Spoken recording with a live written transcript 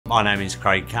My name is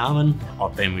Craig Carman.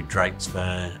 I've been with Drake's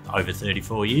for over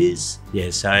 34 years. Yeah,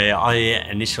 so I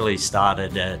initially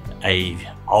started at a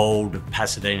old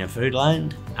Pasadena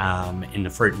Foodland in the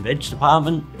fruit and veg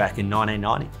department back in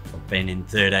 1990. I've been in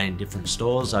 13 different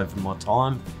stores over my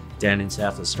time down in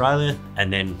South Australia,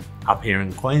 and then up here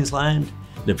in Queensland.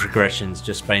 The progression's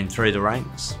just been through the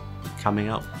ranks, coming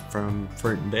up from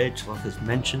fruit and veg, like I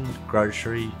mentioned,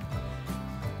 grocery,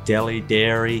 deli,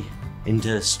 dairy,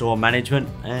 into store management,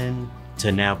 and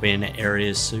to now being an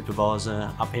Area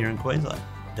Supervisor up here in Queensland.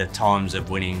 The times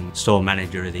of winning Store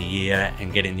Manager of the Year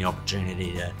and getting the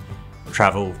opportunity to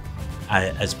travel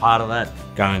as part of that,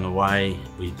 going away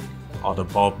with either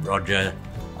Bob, Roger,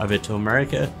 over to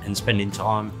America and spending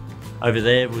time over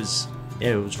there was,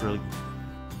 yeah, it was really good.